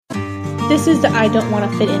This is the I Don't Want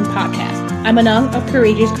to Fit In podcast. I'm Anung of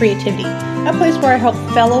Courageous Creativity, a place where I help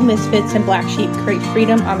fellow misfits and black sheep create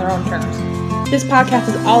freedom on their own terms. This podcast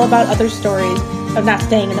is all about other stories of not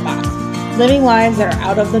staying in the box, living lives that are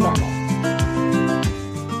out of the normal.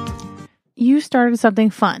 You started something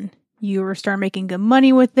fun. You were starting making good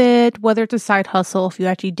money with it, whether it's a side hustle, if you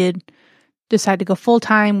actually did decide to go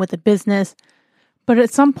full-time with a business. But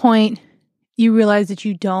at some point, you realize that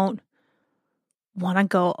you don't want to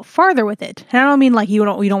go farther with it. And I don't mean like you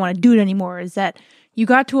don't want to do it anymore. Is that you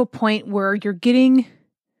got to a point where you're getting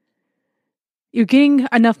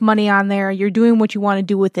enough money on there, you're doing what you want to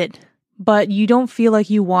do with it, but you don't feel like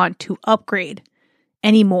you want to upgrade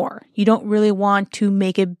anymore. You don't really want to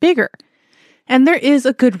make it bigger. And there is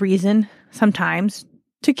a good reason sometimes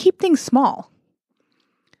to keep things small.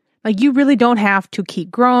 Like you really don't have to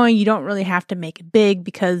keep growing. You don't really have to make it big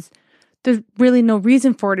because there's really no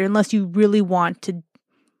reason for it unless you really want to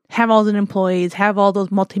have all the employees, have all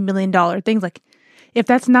those multi-million-dollar things. Like if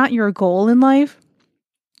that's not your goal in life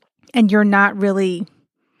and you're not really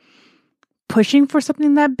pushing for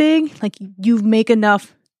something that big, like you make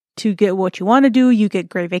enough to get what you want to do, you get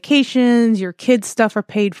great vacations, your kids' stuff are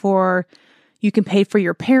paid for, you can pay for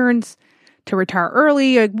your parents to retire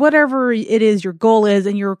early, like whatever it is your goal is,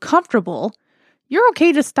 and you're comfortable, you're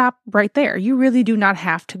okay to stop right there. You really do not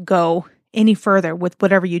have to go any further with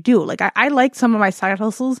whatever you do. Like I like some of my side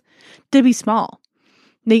hustles to be small.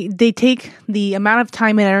 They take the amount of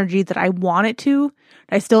time and energy that I want it to.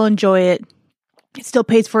 I still enjoy it. It still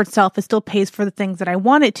pays for itself. It still pays for the things that I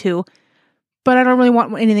want it to, but I don't really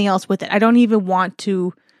want anything else with it. I don't even want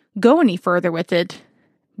to go any further with it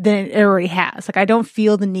than it already has. Like I don't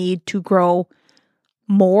feel the need to grow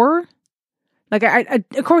more. Like I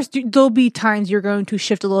of course, there'll be times you're going to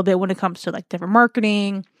shift a little bit when it comes to like different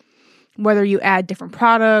marketing, whether you add different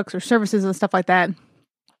products or services and stuff like that.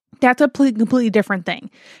 That's a completely different thing.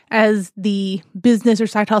 As the business or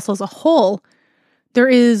side hustle as a whole, there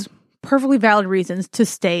is perfectly valid reasons to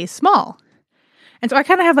stay small. And so I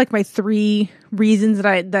kind of have like my three reasons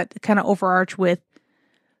that kind of overarch with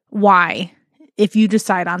why, if you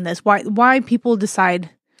decide on this, why people decide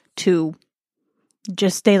to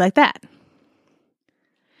just stay like that.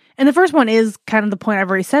 And the first one is kind of the point I've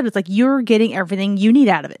already said. It's like you're getting everything you need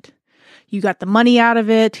out of it. You got the money out of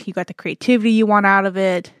it. You got the creativity you want out of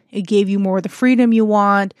it. It gave you more of the freedom you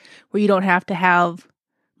want, where you don't have to have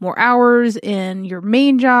more hours in your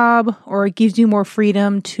main job, or it gives you more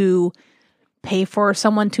freedom to pay for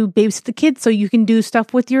someone to babysit the kids so you can do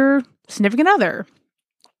stuff with your significant other.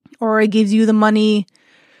 Or it gives you the money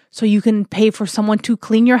so you can pay for someone to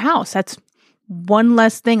clean your house. That's one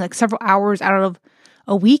less thing, like several hours out of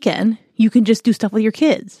a weekend, you can just do stuff with your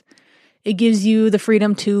kids. It gives you the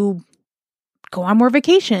freedom to go on more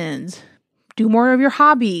vacations, do more of your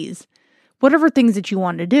hobbies, whatever things that you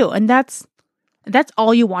want to do. And that's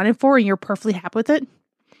all you wanted for, and you're perfectly happy with it.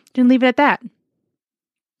 Then leave it at that.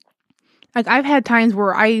 Like I've had times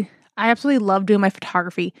where I absolutely love doing my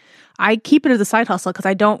photography. I keep it as a side hustle because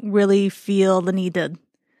I don't really feel the need to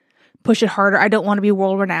push it harder. I don't want to be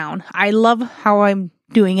world renowned. I love how I'm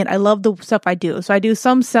doing it. I love the stuff I do. So I do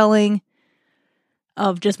some selling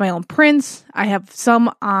of just my own prints. I have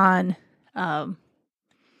some on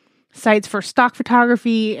sites for stock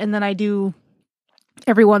photography. And then I do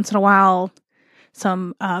every once in a while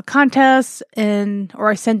some contests or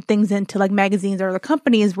I send things into like magazines or other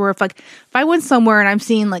companies where if I went somewhere and I'm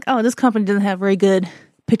seeing like, oh, this company doesn't have very good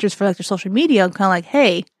pictures for like their social media, I'm kind of like,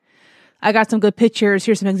 hey, I got some good pictures.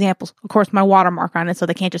 Here's some examples. Of course, my watermark on it, so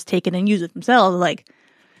they can't just take it and use it themselves. Like,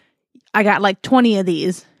 I got like 20 of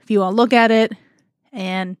these. If you want to look at it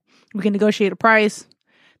and we can negotiate a price,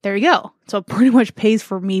 there you go. So it pretty much pays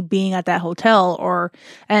for me being at that hotel or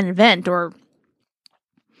an event or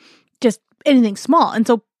just anything small. And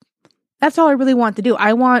so that's all I really want to do.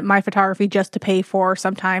 I want my photography just to pay for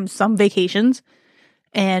sometimes some vacations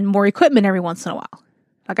and more equipment every once in a while.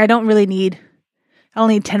 Like I don't need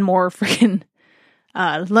 10 more freaking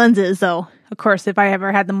lenses. So of course, if I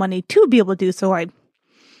ever had the money to be able to do so, I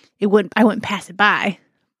wouldn't pass it by.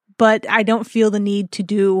 But I don't feel the need to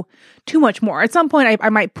do too much more. At some point, I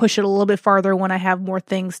might push it a little bit farther when I have more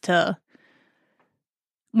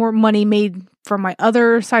money made from my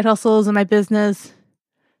other side hustles and my business.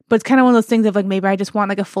 But it's kind of one of those things of like, maybe I just want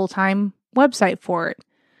like a full-time website for it.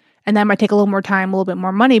 And that might take a little more time, a little bit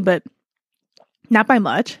more money, but not by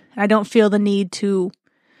much. I don't feel the need to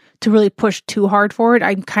really push too hard for it.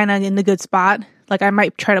 I'm kind of in the good spot. Like I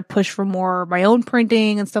might try to push for more of my own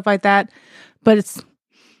printing and stuff like that, but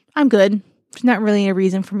I'm good. There's not really a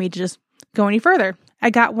reason for me to just go any further. I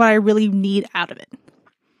got what I really need out of it.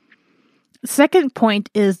 Second point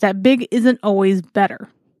is that big isn't always better.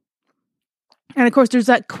 And of course, there's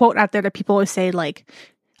that quote out there that people always say, like,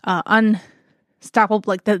 unstoppable,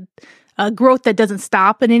 like the growth that doesn't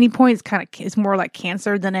stop at any point is more like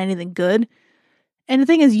cancer than anything good. And the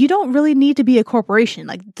thing is, you don't really need to be a corporation.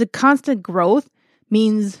 Like, the constant growth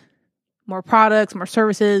means more products, more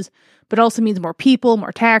services, but also means more people,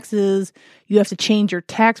 more taxes. You have to change your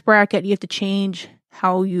tax bracket. You have to change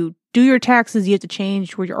how you do your taxes. You have to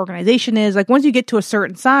change where your organization is. Like, once you get to a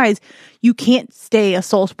certain size, you can't stay a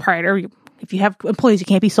sole proprietor. If you have employees, you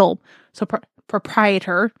can't be sole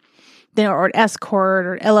proprietor, then, or an S corp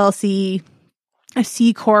or an LLC, a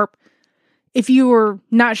C corp. If you were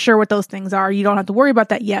not sure what those things are, you don't have to worry about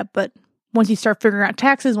that yet. But once you start figuring out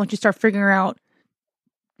taxes, once you start figuring out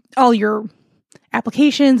all your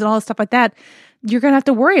applications and all the stuff like that, you're going to have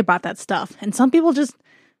to worry about that stuff. And some people just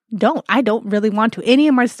don't. I don't really want to. Any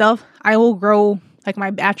of my stuff, I will grow, like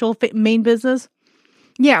my actual main business.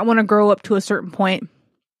 Yeah, I want to grow up to a certain point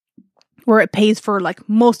where it pays for like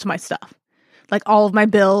most of my stuff, like all of my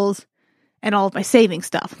bills and all of my saving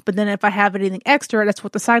stuff. But then if I have anything extra, that's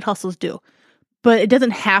what the side hustles do. But it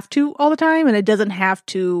doesn't have to all the time, and it doesn't have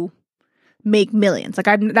to make millions. Like,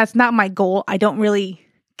 that's not my goal. I don't really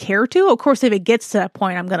care to. Of course, if it gets to that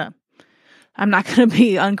point, I'm not gonna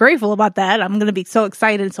be ungrateful about that. I'm gonna be so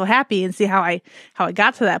excited and so happy and see how I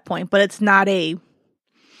got to that point. But it's not a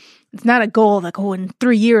goal like, oh, in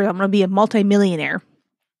 3 years I'm gonna be a multimillionaire.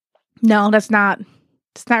 No, it's not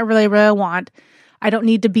really what I want. I don't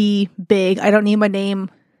need to be big. I don't need my name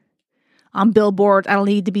on billboards. I don't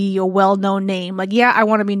need to be a well-known name. Like, yeah, I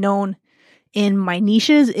want to be known in my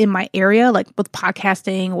niches, in my area, like with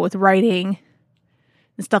podcasting, with writing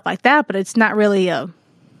and stuff like that. But it's not really a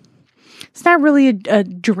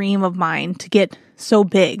dream of mine to get so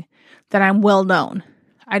big that I'm well known.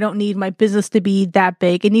 I don't need my business to be that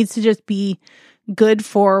big. It needs to just be good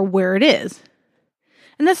for where it is.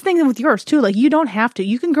 And that's the thing with yours too. Like, you don't have to.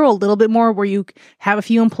 You can grow a little bit more where you have a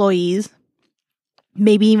few employees,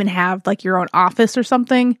 maybe even have like your own office or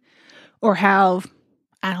something, or have,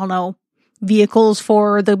 I don't know, vehicles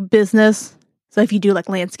for the business. So if you do like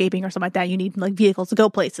landscaping or something like that, you need like vehicles to go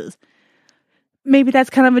places. Maybe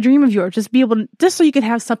that's kind of a dream of yours. Just so you can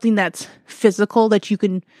have something that's physical that you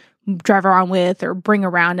can drive around with or bring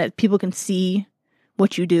around that people can see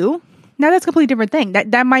what you do. Now that's a completely different thing.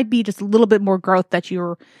 That might be just a little bit more growth that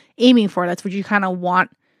you're aiming for. That's what you kind of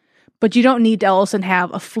want. But you don't need to also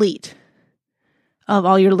have a fleet of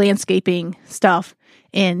all your landscaping stuff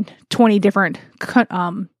in 20 different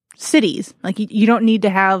cities. Like, you don't need to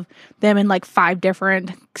have them in like 5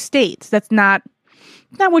 different states. That's not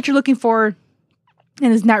what you're looking for,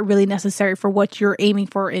 and is not really necessary for what you're aiming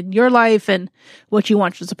for in your life and what you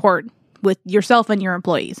want to support with yourself and your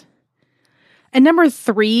employees. And number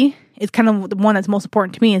 3 is kind of the one that's most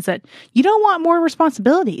important to me, is that you don't want more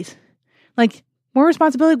responsibilities. Like, more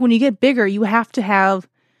responsibility, when you get bigger, you have to have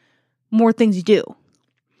more things you do.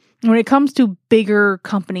 When it comes to bigger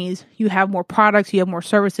companies, you have more products, you have more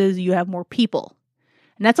services, you have more people.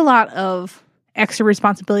 And that's a lot of extra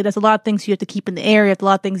responsibility. That's a lot of things you have to keep in the air. You have a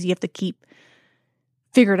lot of things you have to keep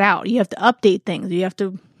figured out. You have to update things. You have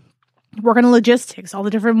to work on the logistics, all the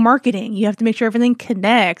different marketing. You have to make sure everything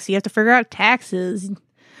connects. You have to figure out taxes. You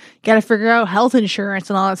got to figure out health insurance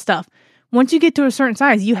and all that stuff. Once you get to a certain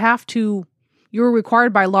size, you're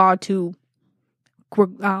required by law to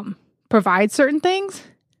provide certain things,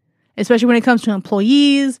 especially when it comes to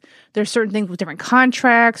employees. There's certain things with different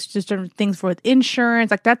contracts, just different things with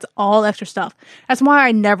insurance. Like, that's all extra stuff. That's why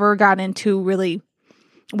I never got into really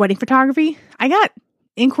wedding photography. I got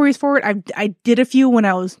inquiries for it. I did a few when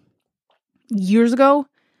I was years ago,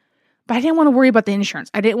 but I didn't want to worry about the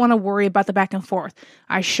insurance. I didn't want to worry about the back and forth.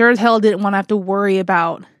 I sure as hell didn't want to have to worry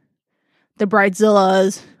about the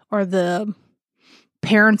bridezillas or the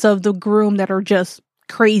parents of the groom that are just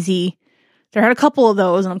crazy. There had a couple of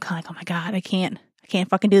those, and I'm kind of like, oh my God, I can't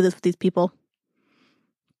fucking do this with these people.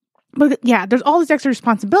 But yeah, there's all this extra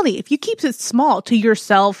responsibility. If you keep it small to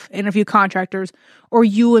yourself and a few contractors, or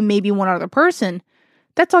you and maybe one other person,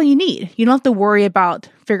 that's all you need. You don't have to worry about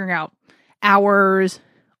figuring out hours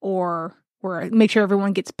or make sure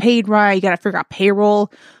everyone gets paid right. You got to figure out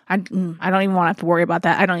payroll. I don't even want to have to worry about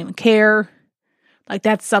that. I don't even care. Like,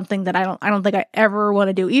 that's something that I don't think I ever want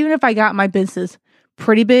to do. Even if I got my business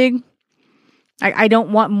pretty big, I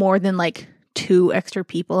don't want more than like 2 extra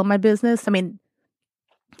people in my business. I mean,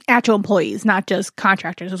 actual employees, not just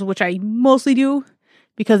contractors, which I mostly do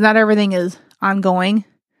because not everything is ongoing,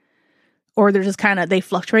 or they're just kind of, they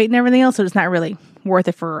fluctuate and everything else. So it's not really worth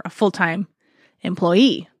it for a full-time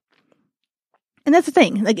employee. And that's the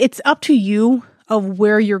thing. Like, it's up to you of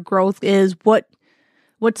where your growth is, what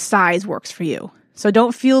size works for you. So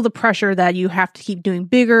don't feel the pressure that you have to keep doing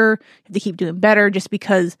bigger, you have to keep doing better just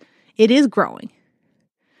because it is growing.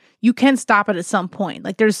 You can stop it at some point.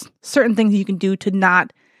 Like there's certain things you can do to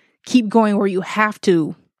not keep going where you have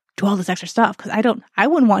to do all this extra stuff. Because I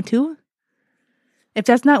wouldn't want to. If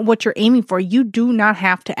that's not what you're aiming for, you do not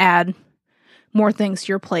have to add more things to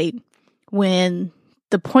your plate when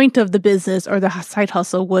the point of the business or the side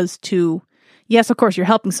hustle was to, yes, of course, you're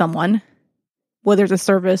helping someone, whether it's a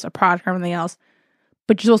service, a product, or anything else,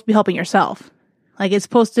 but you're supposed to be helping yourself. Like it's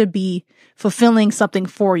supposed to be fulfilling something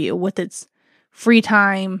for you with its free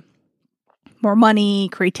time, more money,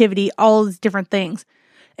 creativity, all these different things.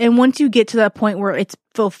 And once you get to that point where it's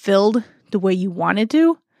fulfilled the way you want it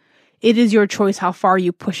to, it is your choice how far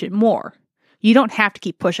you push it more. You don't have to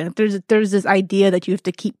keep pushing. There's this idea that you have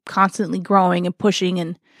to keep constantly growing and pushing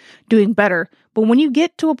and doing better. But when you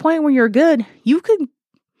get to a point where you're good, you can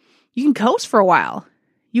coast for a while.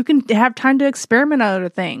 You can have time to experiment on other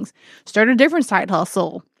things. Start a different side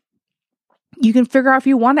hustle. You can figure out if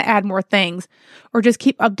you want to add more things or just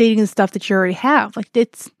keep updating the stuff that you already have. Like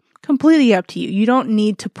it's completely up to you. You don't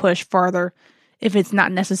need to push farther if it's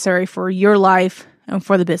not necessary for your life and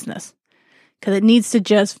for the business. Because it needs to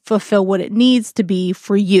just fulfill what it needs to be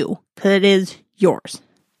for you. Because it is yours.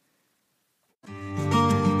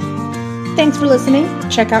 Thanks for listening.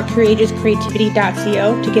 Check out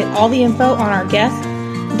courageouscreativity.co to get all the info on our guests,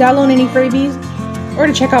 download any freebies, or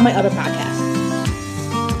to check out my other podcasts.